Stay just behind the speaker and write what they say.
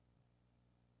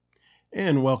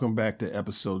And welcome back to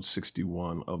episode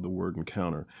 61 of the Word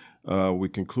Encounter. We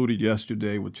concluded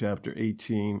yesterday with chapter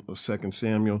 18 of 2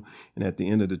 Samuel, and at the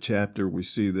end of the chapter, we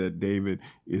see that David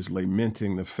is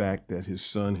lamenting the fact that his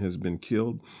son has been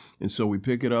killed. And so we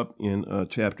pick it up in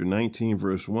chapter 19,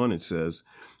 verse 1. It says,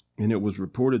 "And it was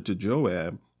reported to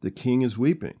Joab, the king is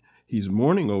weeping. He's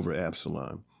mourning over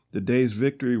Absalom. The day's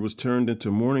victory was turned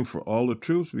into mourning for all the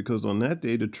troops because on that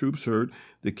day the troops heard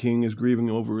the king is grieving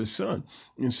over his son."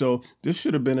 And so this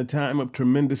should have been a time of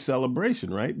tremendous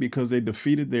celebration, right? Because they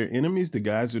defeated their enemies, the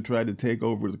guys who tried to take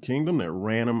over the kingdom, that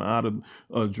ran them out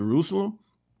of Jerusalem.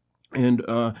 And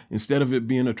instead of it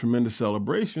being a tremendous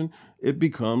celebration, it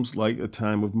becomes like a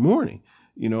time of mourning,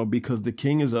 because the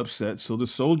king is upset, so the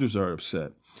soldiers are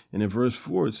upset. And in verse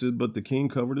 4, it says, "But the king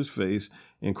covered his face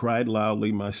and cried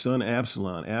loudly, 'My son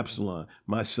Absalom, Absalom,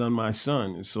 my son, my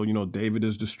son.'" And so, David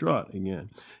is distraught again.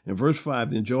 In verse 5,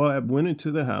 "Then Joab went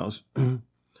into the house and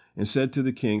said to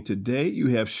the king, 'Today you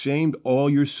have shamed all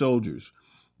your soldiers,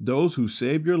 those who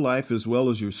saved your life as well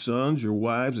as your sons, your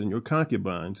wives, and your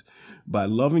concubines, by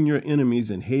loving your enemies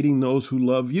and hating those who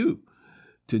love you.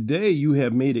 Today you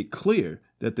have made it clear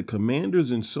that the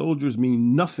commanders and soldiers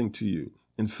mean nothing to you.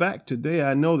 In fact, today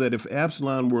I know that if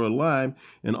Absalom were alive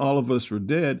and all of us were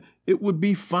dead, it would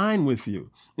be fine with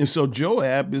you.'" And so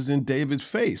Joab is in David's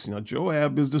face. Now,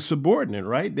 Joab is the subordinate,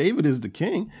 right? David is the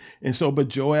king. And so, but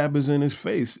Joab is in his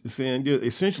face saying,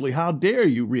 essentially, how dare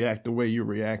you react the way you're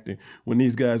reacting when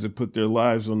these guys have put their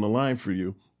lives on the line for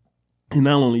you? And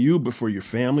not only you, but for your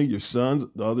family, your sons,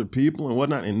 the other people and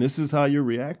whatnot. And this is how you're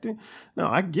reacting?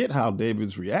 Now, I get how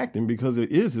David's reacting because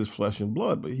it is his flesh and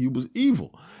blood, but he was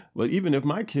evil. But even if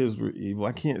my kids were evil,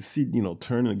 I can't see,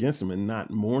 turning against them and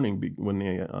not mourning when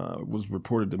they was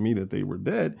reported to me that they were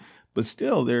dead. But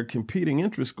still, there are competing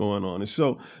interests going on. And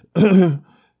so,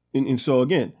 and so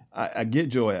again, I get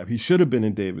Joab. He should have been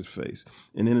in David's face.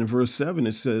 And then in verse 7,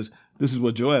 it says, this is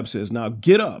what Joab says, "Now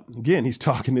get up." Again, he's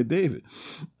talking to David.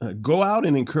 "Go out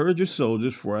and encourage your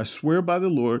soldiers, for I swear by the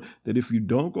Lord that if you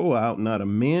don't go out, not a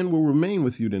man will remain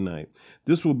with you tonight.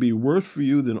 This will be worse for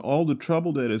you than all the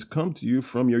trouble that has come to you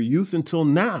from your youth until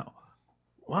now."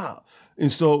 Wow.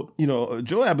 And so,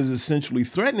 Joab is essentially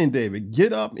threatening David,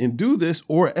 get up and do this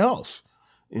or else.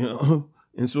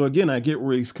 And so, again, I get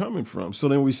where he's coming from. So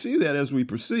then we see that as we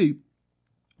proceed,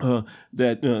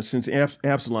 that since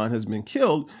Absalom has been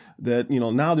killed, that,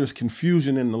 now there's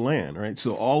confusion in the land, right?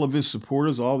 So all of his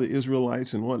supporters, all the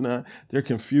Israelites and whatnot, they're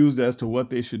confused as to what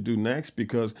they should do next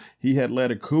because he had led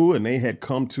a coup and they had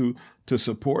come to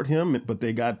support him, but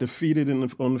they got defeated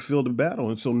on the field of battle.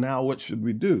 And so now what should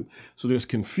we do? So there's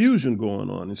confusion going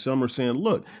on. And some are saying,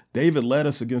 look, David led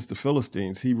us against the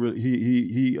Philistines. He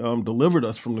delivered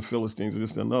us from the Philistines,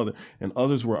 this and another. And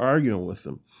others were arguing with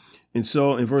him. And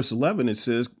so in verse 11, it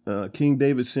says, King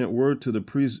David sent word to the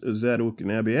priests Zadok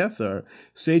and Abiathar,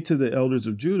 "Say to the elders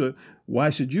of Judah, why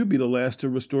should you be the last to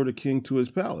restore the king to his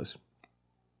palace?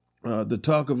 The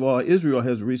talk of all Israel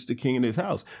has reached the king in his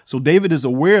house." So David is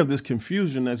aware of this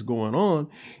confusion that's going on.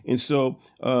 And so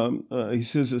he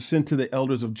says, "Send to the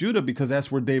elders of Judah," because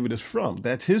that's where David is from.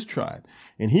 That's his tribe.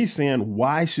 And he's saying,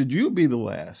 why should you be the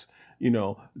last,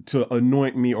 to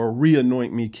anoint me or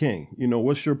re-anoint me king?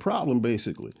 What's your problem,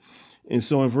 basically? And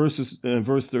so in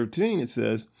verse 13, it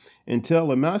says, "And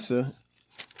tell Amasa,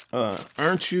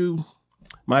 aren't you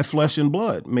my flesh and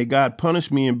blood? May God punish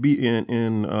me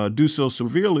and do so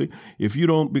severely if you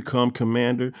don't become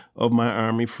commander of my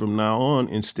army from now on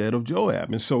instead of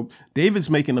Joab." And so David's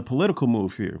making a political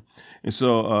move here. And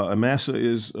so Amasa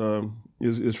is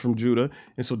from Judah.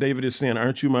 And so David is saying,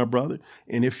 aren't you my brother?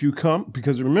 And if you come,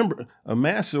 because remember,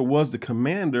 Amasa was the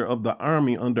commander of the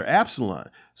army under Absalom.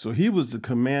 So he was the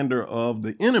commander of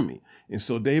the enemy. And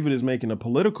so David is making a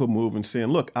political move and saying,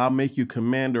 look, I'll make you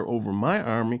commander over my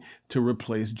army to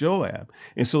replace Joab.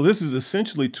 And so this is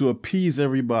essentially to appease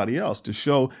everybody else, to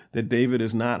show that David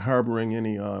is not harboring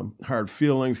any hard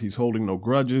feelings. He's holding no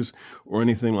grudges or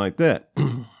anything like that.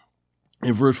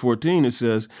 In verse 14, it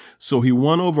says, "So he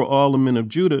won over all the men of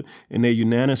Judah, and they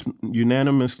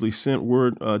unanimously sent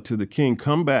word to the king,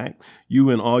 'Come back, you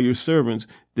and all your servants.'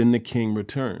 Then the king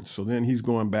returns." So then he's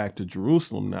going back to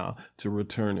Jerusalem now to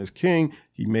return as king.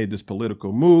 He made this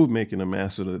political move, making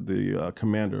Amasa the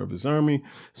commander of his army,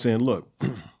 saying, look,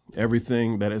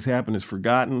 everything that has happened is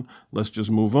forgotten. Let's just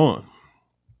move on.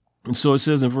 And so it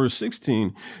says in verse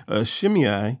 16,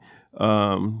 Shimei,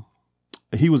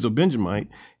 he was a Benjamite.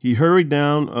 He hurried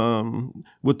down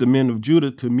with the men of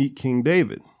Judah to meet King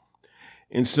David.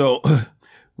 And so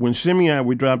when Shimei,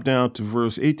 we drop down to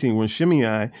verse 18, when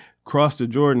Shimei crossed the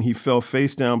Jordan, he fell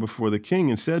face down before the king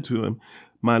and said to him,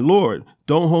 my Lord,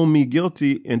 don't hold me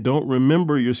guilty and don't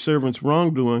remember your servant's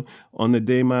wrongdoing on the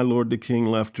day my Lord the king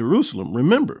left Jerusalem.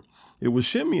 Remember, it was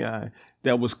Shimei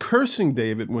that was cursing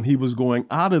David when he was going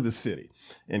out of the city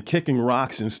and kicking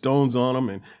rocks and stones on him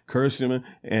and cursing him.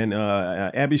 And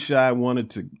Abishai wanted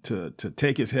to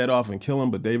take his head off and kill him,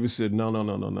 but David said,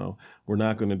 no, we're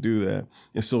not going to do that.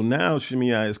 And so now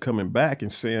Shimei is coming back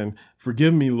and saying,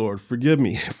 forgive me, Lord, forgive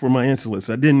me for my insolence.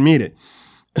 I didn't mean it.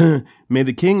 May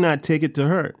the king not take it to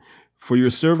heart, for your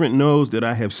servant knows that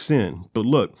I have sinned. But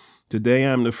look, today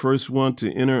I'm the first one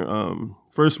to enter,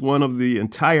 first one of the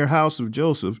entire house of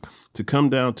Joseph to come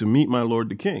down to meet my Lord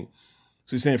the king.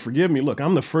 So he's saying, forgive me. Look,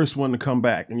 I'm the first one to come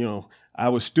back. And, I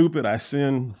was stupid. I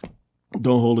sinned.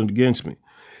 Don't hold it against me.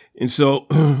 And so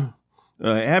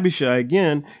Abishai,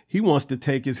 again, he wants to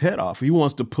take his head off. He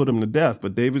wants to put him to death.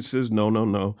 But David says,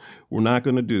 no, we're not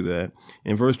going to do that.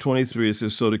 In verse 23, it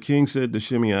says, so the king said to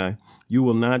Shimei, you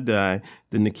will not die.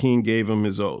 Then the king gave him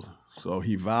his oath. So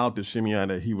he vowed to Shimei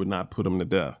that he would not put him to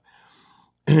death.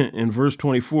 In verse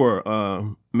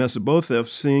 24, Mephibosheth,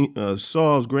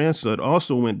 Saul's grandson,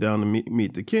 also went down to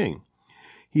meet the king.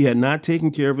 He had not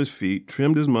taken care of his feet,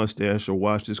 trimmed his mustache, or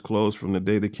washed his clothes from the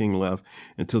day the king left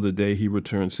until the day he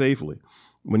returned safely.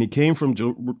 When he came from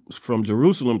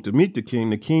Jerusalem to meet the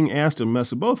king asked him,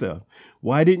 Mephibosheth,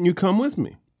 why didn't you come with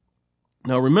me?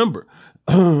 Now remember,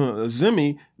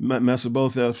 Zimri,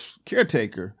 Mephibosheth's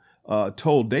caretaker,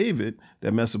 told David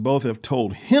that Mephibosheth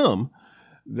told him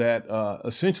that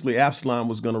essentially Absalom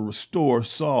was going to restore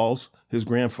his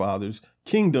grandfather's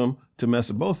kingdom to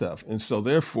Mephibosheth. And so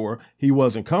therefore, he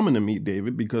wasn't coming to meet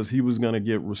David because he was going to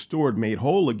get restored, made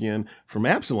whole again from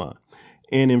Absalom.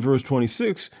 And in verse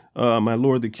 26, my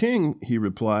lord the king, he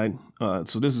replied,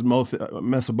 so this is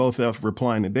Mephibosheth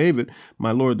replying to David,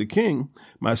 my lord the king,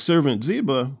 my servant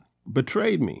Ziba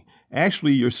betrayed me.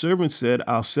 Actually, your servant said,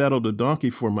 I'll saddle the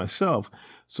donkey for myself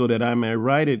so that I may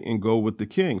ride it and go with the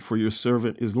king, for your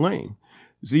servant is lame.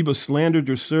 Ziba slandered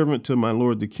your servant to my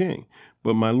lord the king,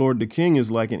 but my lord the king is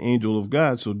like an angel of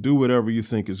God, so do whatever you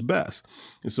think is best.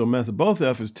 And so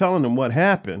Mephibosheth is telling him what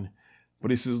happened, but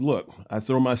he says, look, I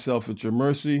throw myself at your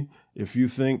mercy. If you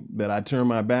think that I turn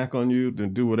my back on you,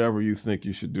 then do whatever you think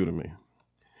you should do to me.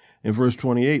 In verse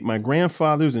 28, my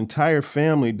grandfather's entire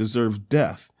family deserves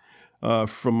death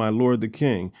from my lord the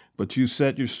king, but you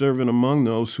set your servant among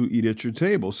those who eat at your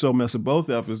table. So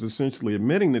Mephibosheth is essentially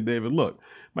admitting to David, look,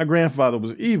 my grandfather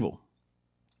was evil.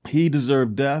 He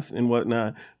deserved death and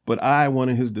whatnot, but I, one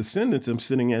of his descendants, am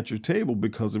sitting at your table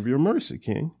because of your mercy,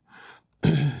 king.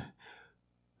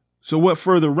 So what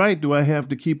further right do I have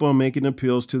to keep on making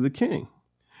appeals to the king?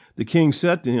 The king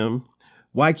said to him,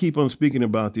 why keep on speaking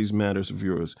about these matters of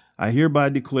yours? I hereby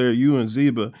declare you and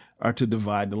Ziba are to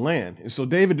divide the land. And so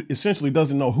David essentially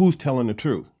doesn't know who's telling the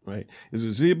truth, right? Is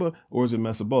it Ziba or is it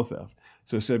Mephibosheth?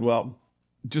 So he said, well,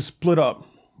 just split up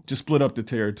the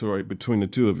territory between the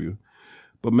two of you.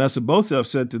 But Mephibosheth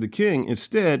said to the king,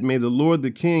 instead, since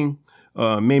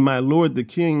my lord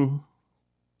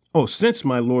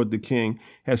the king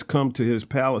has come to his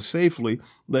palace safely,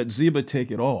 let Ziba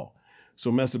take it all.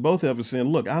 So Mephibosheth is saying,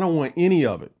 look, I don't want any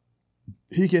of it.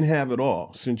 He can have it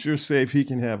all. Since you're safe, he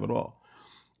can have it all.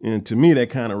 And to me,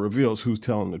 that kind of reveals who's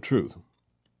telling the truth.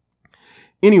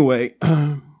 Anyway,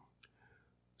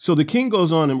 so the king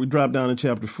goes on, and we drop down to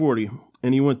chapter 40,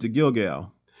 and he went to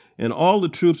Gilgal. And all the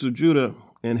troops of Judah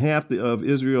and half of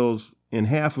Israel's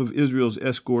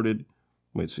escorted,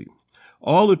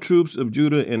 all the troops of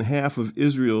Judah and half of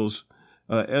Israel's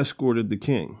escorted the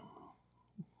king.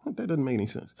 That doesn't make any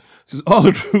sense. It says all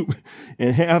the troops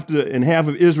and half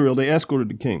of Israel, they escorted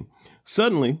the king.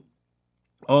 Suddenly,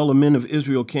 all the men of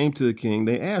Israel came to the king.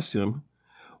 They asked him,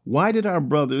 why did our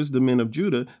brothers, the men of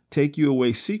Judah, take you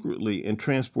away secretly and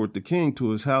transport the king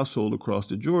to his household across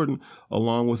the Jordan,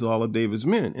 along with all of David's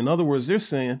men? In other words, they're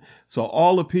saying, so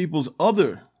all the peoples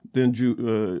other than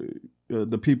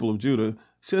the people of Judah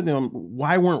said to him,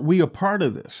 why weren't we a part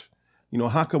of this?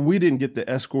 How come we didn't get to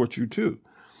escort you too?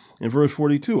 In verse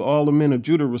 42, all the men of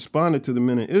Judah responded to the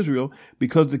men of Israel,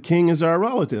 because the king is our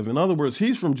relative. In other words,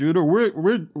 he's from Judah.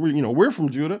 We're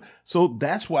from Judah. So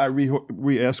that's why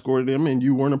we escorted him and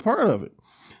you weren't a part of it.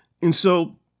 And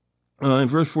so in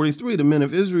verse 43, the men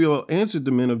of Israel answered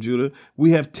the men of Judah, we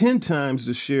have 10 times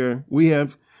the share. We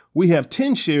have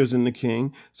 10 shares in the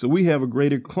king, so we have a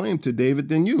greater claim to David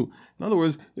than you. In other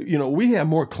words, we have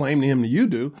more claim to him than you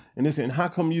do. And they're saying, how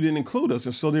come you didn't include us?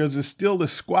 And so there's still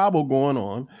this squabble going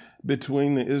on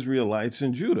between the Israelites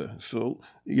and Judah. So,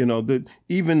 that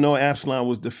even though Absalom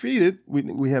was defeated,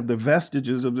 we have the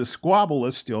vestiges of this squabble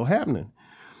that's still happening.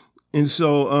 And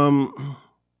so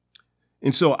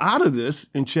out of this,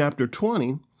 in chapter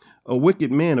 20, a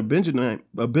wicked man, a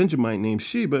Benjamite named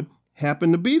Sheba,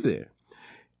 happened to be there.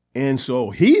 And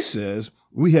so he says,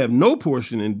 we have no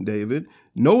portion in David,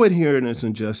 no inheritance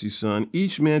in Jesse's son,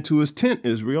 each man to his tent,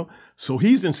 Israel. So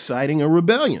he's inciting a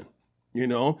rebellion.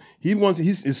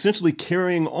 He's essentially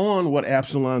carrying on what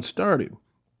Absalom started.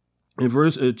 In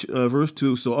verse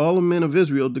 2, so all the men of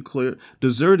Israel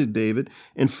deserted David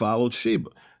and followed Sheba.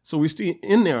 So we see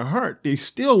in their heart, they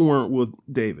still weren't with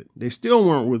David. They still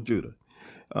weren't with Judah.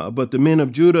 But the men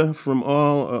of Judah from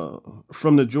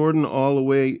the Jordan all the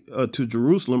way to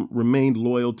Jerusalem remained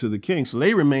loyal to the king. So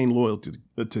they remained loyal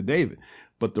to David.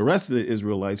 But the rest of the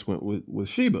Israelites went with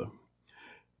Sheba.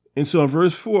 And so in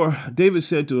verse 4, David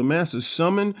said to Amasa,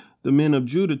 summon the men of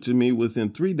Judah to me within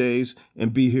 3 days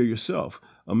and be here yourself.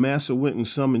 Amasa went and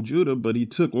summoned Judah, but he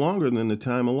took longer than the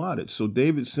time allotted. So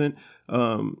David said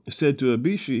to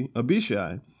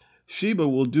Abishai, Sheba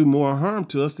will do more harm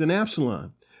to us than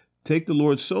Absalom. Take the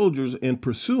Lord's soldiers and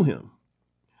pursue him.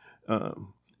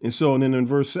 And then in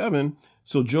verse 7,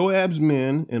 so Joab's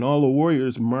men and all the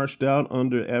warriors marched out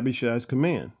under Abishai's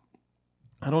command.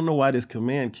 I don't know why this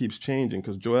command keeps changing,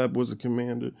 because Joab was a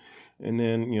commander, and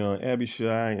then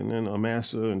Abishai, and then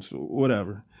Amasa, and so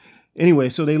whatever. Anyway,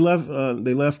 so they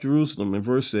left Jerusalem. In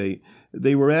verse 8,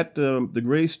 they were at the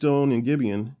great stone in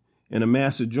Gibeon, and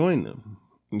Amasa joined them.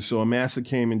 And so Amasa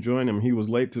came and joined him. He was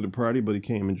late to the party, but he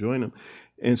came and joined him.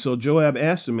 And so Joab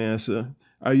asked Amasa,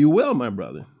 are you well, my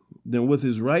brother? Then with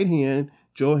his right hand,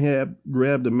 Joab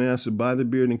grabbed Amasa by the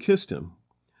beard and kissed him,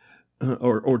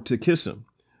 or to kiss him.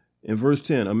 In verse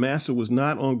 10, Amasa was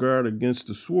not on guard against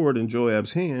the sword in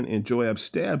Joab's hand, and Joab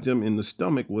stabbed him in the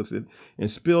stomach with it and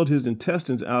spilled his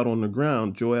intestines out on the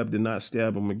ground. Joab did not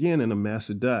stab him again, and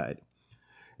Amasa died.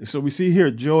 And so we see here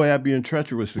Joab being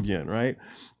treacherous again, right?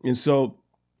 And so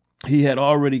he had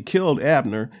already killed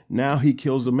Abner. Now he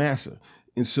kills Amasa.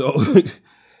 And so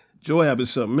Joab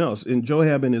is something else. And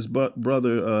Joab and his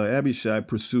brother Abishai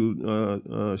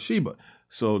pursued Sheba.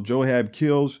 So Joab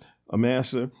kills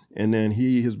Amasa, and then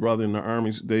his brother and the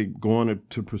armies, they go on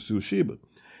to pursue Sheba.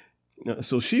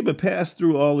 So Sheba passed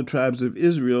through all the tribes of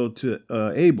Israel to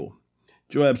Abel.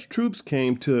 Joab's troops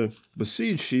came to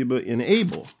besiege Sheba in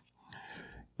Abel.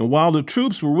 And while the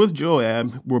troops were with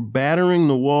Joab, were battering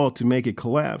the wall to make it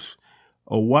collapse,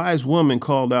 a wise woman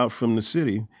called out from the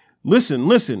city,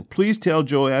 listen, please tell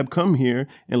Joab, come here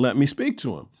and let me speak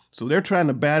to him. So they're trying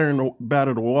to batter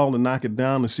the wall and knock it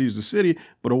down and seize the city.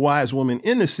 But a wise woman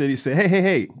in the city said,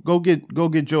 hey, go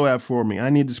get Joab for me. I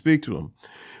need to speak to him.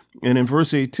 And in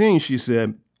verse 18, she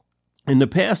said, in the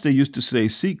past, they used to say,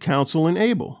 seek counsel in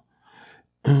Abel.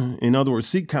 In other words,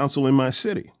 seek counsel in my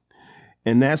city.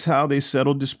 And that's how they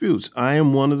settled disputes. I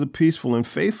am one of the peaceful and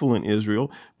faithful in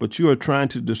Israel, but you are trying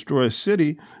to destroy a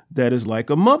city that is like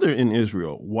a mother in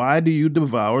Israel. Why do you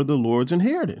devour the Lord's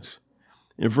inheritance?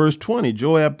 In verse 20,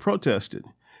 Joab protested,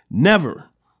 never.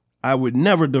 I would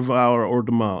never devour or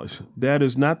demolish. That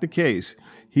is not the case.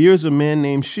 Here's a man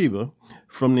named Sheba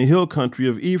from the hill country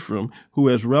of Ephraim who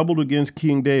has rebelled against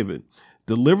King David.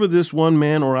 Deliver this one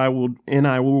man or I will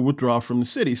withdraw from the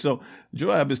city. So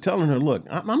Joab is telling her, look,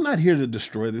 I'm not here to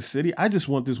destroy this city. I just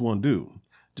want this one dude.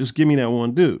 Just give me that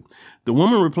one dude. The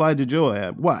woman replied to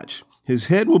Joab, watch, his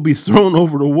head will be thrown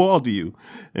over the wall to you.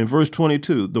 In verse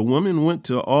 22, the woman went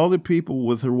to all the people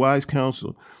with her wise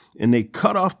counsel, and they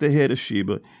cut off the head of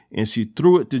Sheba, and she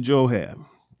threw it to Joab.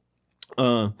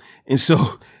 And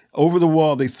so over the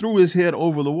wall, they threw his head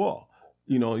over the wall.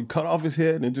 He cut off his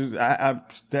head, and just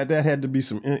that had to be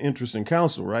some interesting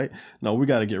counsel, right? No, we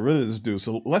got to get rid of this dude.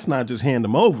 So let's not just hand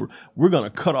him over. We're going to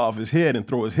cut off his head and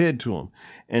throw his head to him.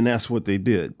 And that's what they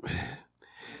did.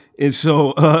 And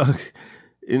so,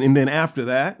 and then after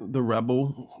that, the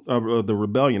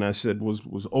rebellion, I said,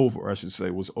 was over. I should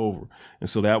say was over. And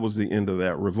so that was the end of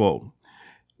that revolt.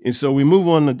 And so we move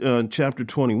on to chapter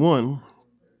 21,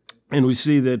 and we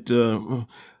see that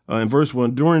in verse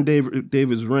 1, during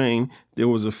David's reign, there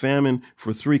was a famine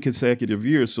for 3 consecutive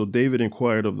years. So David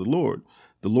inquired of the Lord.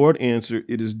 The Lord answered,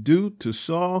 it is due to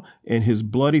Saul and his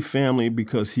bloody family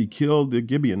because he killed the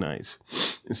Gibeonites.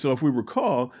 And so if we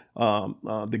recall,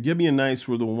 the Gibeonites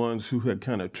were the ones who had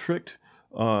kind of tricked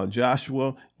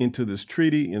Joshua into this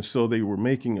treaty. And so they were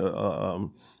making a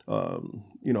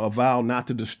vow not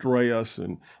to destroy us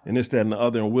and this, that, and the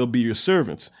other, and we'll be your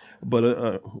servants.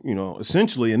 But,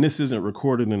 essentially, and this isn't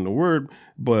recorded in the word,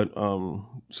 but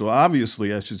so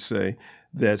obviously I should say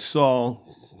that Saul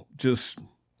just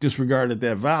disregarded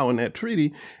that vow and that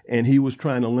treaty, and he was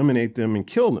trying to eliminate them and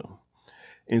kill them.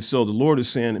 And so the Lord is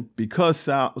saying, because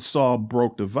Saul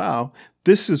broke the vow,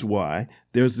 this is why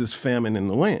there's this famine in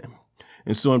the land.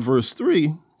 And so in verse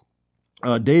 3,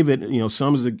 David,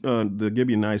 summons the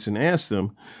Gibeonites and asks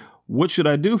them, "What should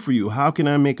I do for you? How can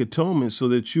I make atonement so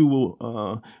that you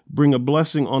will bring a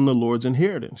blessing on the Lord's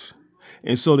inheritance?"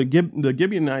 And so the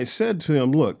Gibeonites said to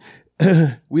him, "Look,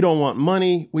 we don't want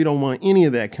money. We don't want any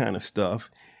of that kind of stuff."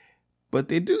 But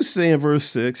they do say in verse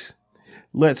 6,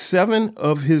 "Let 7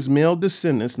 of his male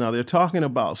descendants," now they're talking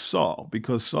about Saul,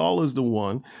 because Saul is the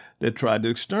one that tried to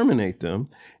exterminate them.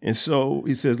 And so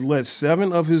he says, "Let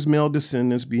 7 of his male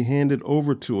descendants be handed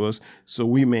over to us so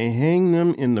we may hang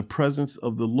them in the presence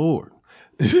of the Lord."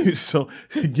 So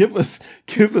give us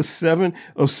 7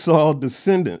 of Saul's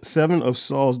descendants,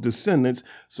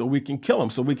 so we can kill them,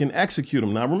 so we can execute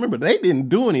them. Now remember, they didn't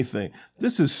do anything.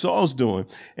 This is Saul's doing.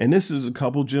 And this is a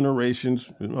couple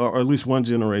generations, or at least one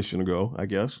generation ago, I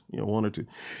guess, 1 or 2.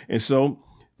 And so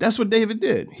that's what David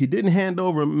did. He didn't hand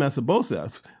over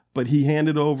Mephibosheth, but he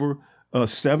handed over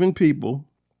 7 people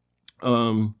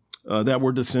that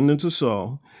were descendants of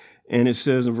Saul. And it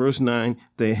says in verse 9,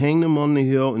 they hanged them on the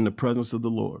hill in the presence of the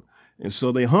Lord. And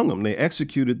so they hung them. They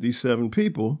executed these 7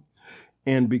 people.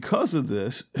 And because of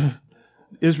this,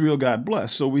 Israel got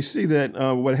blessed. So we see that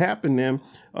what happened then,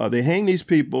 they hanged these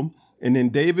people. And then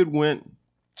David went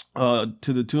to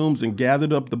the tombs and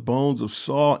gathered up the bones of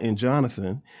Saul and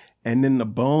Jonathan, and then the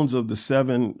bones of the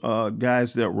 7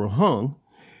 guys that were hung.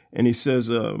 And he says,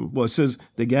 it says,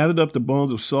 they gathered up the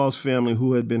bones of Saul's family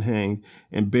who had been hanged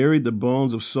and buried the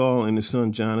bones of Saul and his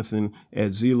son Jonathan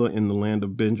at Zelah in the land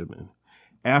of Benjamin.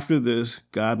 After this,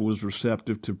 God was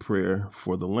receptive to prayer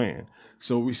for the land.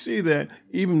 So we see that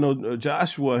even though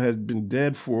Joshua had been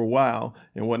dead for a while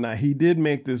and whatnot, he did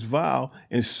make this vow,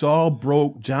 and Saul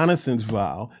broke Jonathan's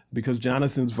vow because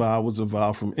Jonathan's vow was a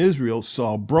vow from Israel.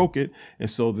 Saul broke it, and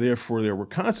so therefore there were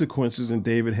consequences, and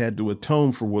David had to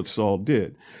atone for what Saul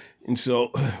did. And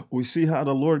so we see how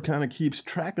the Lord kind of keeps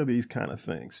track of these kind of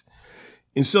things.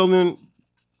 And so then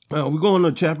we go on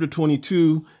to chapter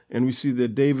 22, and we see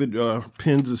that David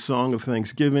pens a song of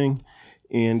thanksgiving.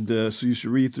 And so you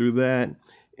should read through that.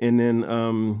 And then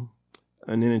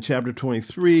in chapter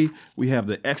 23, we have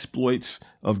the exploits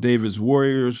of David's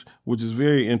warriors, which is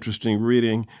very interesting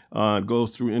reading. It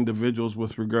goes through individuals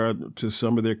with regard to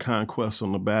some of their conquests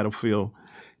on the battlefield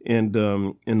and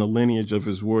in the lineage of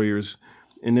his warriors.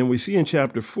 And then we see in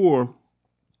chapter 4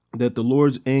 that the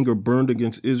Lord's anger burned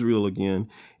against Israel again,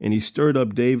 and he stirred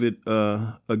up David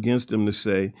against them to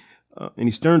say,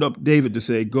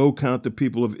 "Go count the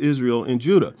people of Israel and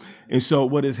Judah." And so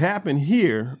what has happened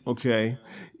here,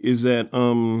 is that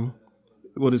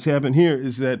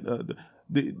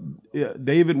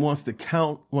David wants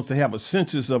to have a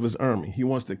census of his army. He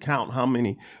wants to count how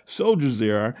many soldiers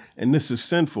there are, and this is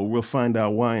sinful. We'll find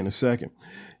out why in a second.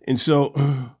 And so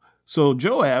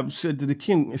Joab said to the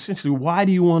king, essentially, "Why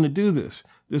do you want to do this?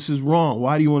 This is wrong.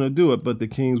 Why do you want to do it?" But the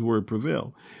king's word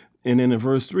prevailed. And then in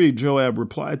verse 3, Joab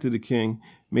replied to the king,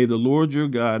 "May the Lord your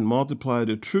God multiply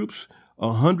the troops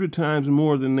 100 times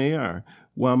more than they are,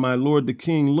 while my lord the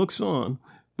king looks on.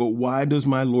 But why does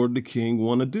my lord the king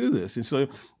want to do this?" And so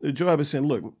Joab is saying,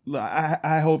 look,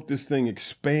 I hope this thing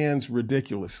expands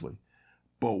ridiculously.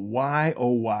 But why,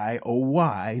 oh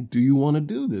why do you want to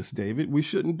do this, David? We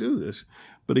shouldn't do this.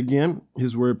 But again,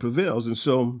 his word prevails. And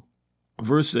so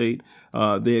verse 8,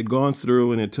 they had gone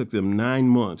through, and it took them 9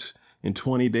 months and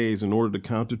 20 days in order to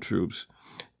count the troops.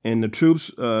 And the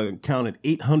troops counted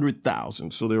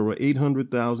 800,000. So there were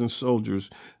 800,000 soldiers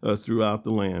throughout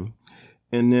the land.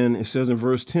 And then it says in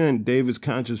verse 10, David's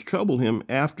conscience troubled him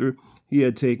after he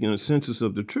had taken a census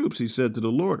of the troops. He said to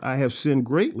the Lord, "I have sinned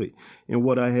greatly in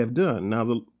what I have done.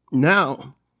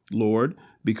 Now, Lord,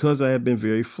 because I have been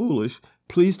very foolish,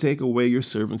 please take away your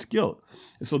servant's guilt."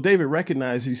 And so David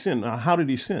recognized he sinned. Now, how did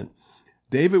he sin?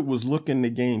 David was looking to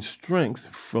gain strength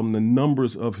from the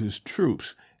numbers of his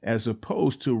troops, as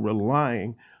opposed to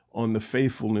relying on the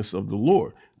faithfulness of the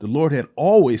Lord. The Lord had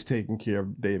always taken care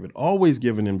of David, always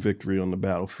given him victory on the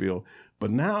battlefield. But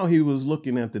now he was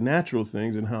looking at the natural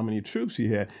things and how many troops he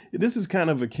had. This is kind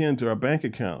of akin to our bank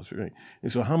accounts, right?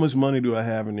 And so how much money do I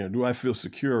have in there? Do I feel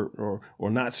secure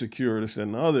or not secure, this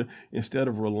and the other, instead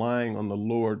of relying on the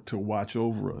Lord to watch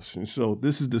over us? And so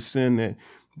this is the sin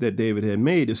that David had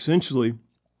made. Essentially,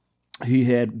 he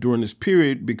had, during this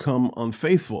period, become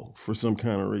unfaithful for some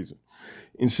kind of reason.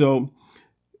 And so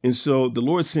the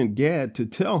Lord sent Gad to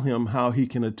tell him how he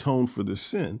can atone for this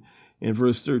sin. In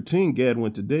verse 13, Gad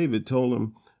went to David, told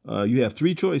him, you have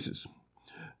 3 choices.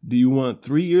 Do you want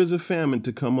 3 years of famine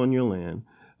to come on your land,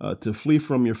 to flee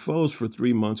from your foes for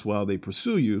 3 months while they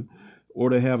pursue you, or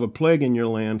to have a plague in your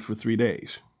land for 3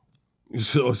 days?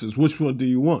 So it says, which one do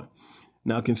you want?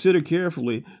 Now consider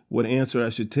carefully what answer I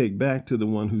should take back to the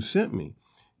one who sent me.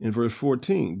 In verse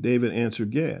 14, David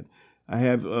answered Gad, I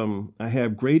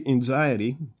have great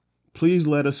anxiety. Please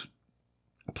let us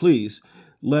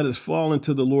fall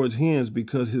into the Lord's hands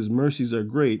because his mercies are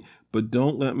great, but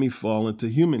don't let me fall into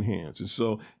human hands. And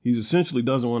so he essentially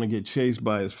doesn't want to get chased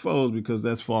by his foes because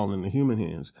that's falling into human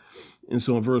hands. And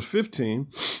so in verse 15,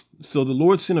 so the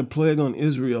Lord sent a plague on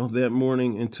Israel that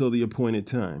morning until the appointed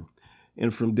time.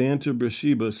 And from Dan to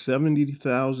Beersheba,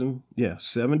 70,000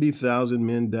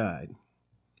 men died.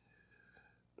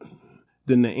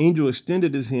 Then the angel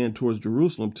extended his hand towards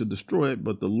Jerusalem to destroy it,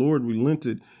 but the Lord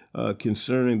relented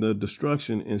concerning the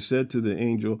destruction and said to the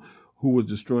angel who was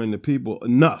destroying the people,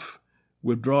 enough,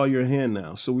 withdraw your hand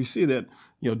now. So we see that,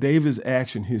 David's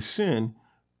action, his sin,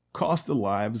 cost the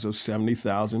lives of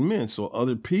 70,000 men. So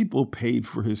other people paid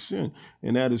for his sin.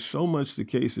 And that is so much the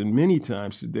case, and many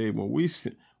times today when we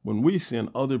sin,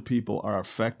 other people are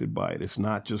affected by it. It's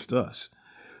not just us.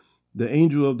 The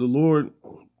angel of the Lord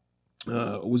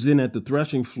was in at the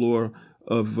threshing floor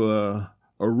of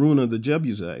Araunah the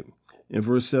Jebusite. In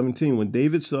verse 17, when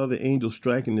David saw the angel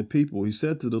striking the people, he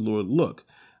said to the Lord, look,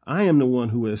 I am the one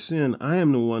who has sinned. I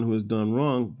am the one who has done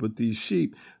wrong. But these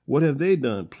sheep, what have they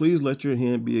done? Please let your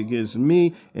hand be against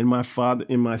me and my father,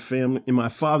 in my family, in my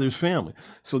father's family.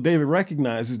 So David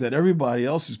recognizes that everybody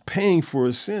else is paying for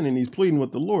his sin, and he's pleading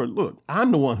with the Lord. Look,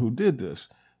 I'm the one who did this.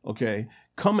 Okay,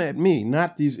 come at me,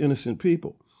 not these innocent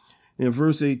people. In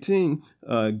verse 18,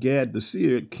 Gad the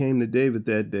seer came to David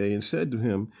that day and said to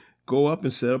him, go up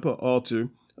and set up an altar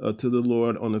to the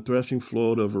Lord on the threshing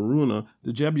floor of Araunah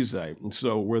the Jebusite. And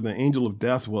so where the angel of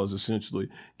death was, essentially,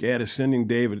 Gad is sending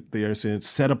David there, saying,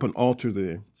 set up an altar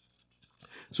there.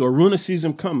 So Araunah sees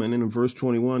him coming, and in verse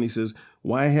 21, he says,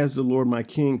 why has the Lord my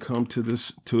king come to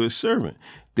his servant?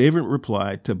 David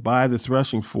replied, to buy the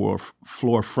threshing floor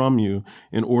from you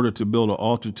in order to build an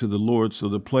altar to the Lord so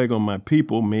the plague on my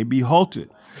people may be halted.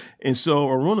 And so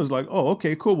Araunah's like, oh,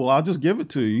 okay, cool. Well, I'll just give it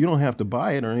to you. You don't have to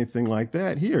buy it or anything like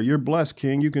that. Here, you're blessed,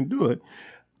 king. You can do it.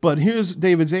 But here's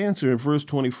David's answer in verse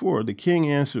 24. The king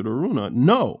answered Araunah,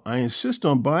 no, I insist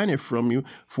on buying it from you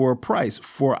for a price,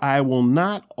 for I will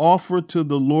not offer to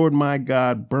the Lord my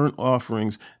God burnt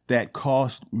offerings that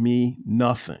cost me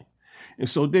nothing. And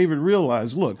so David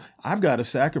realized, look, I've got to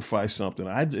sacrifice something.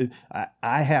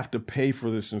 I have to pay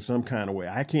for this in some kind of way.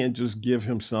 I can't just give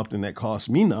him something that costs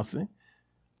me nothing.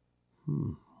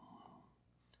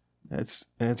 That's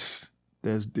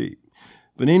deep.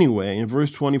 But anyway, in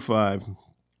verse 25,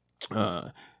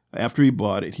 after he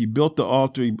bought it, he built the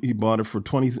altar. He bought it for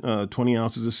 20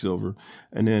 ounces of silver.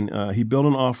 And then he built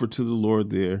an altar to the Lord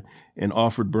there and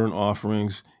offered burnt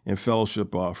offerings and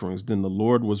fellowship offerings. Then the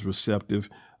Lord was receptive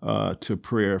to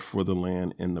prayer for the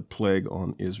land, and the plague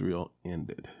on Israel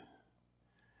ended.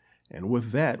 And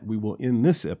with that, we will end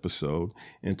this episode.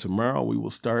 And tomorrow we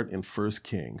will start in 1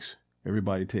 Kings.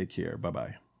 Everybody take care.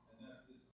 Bye-bye.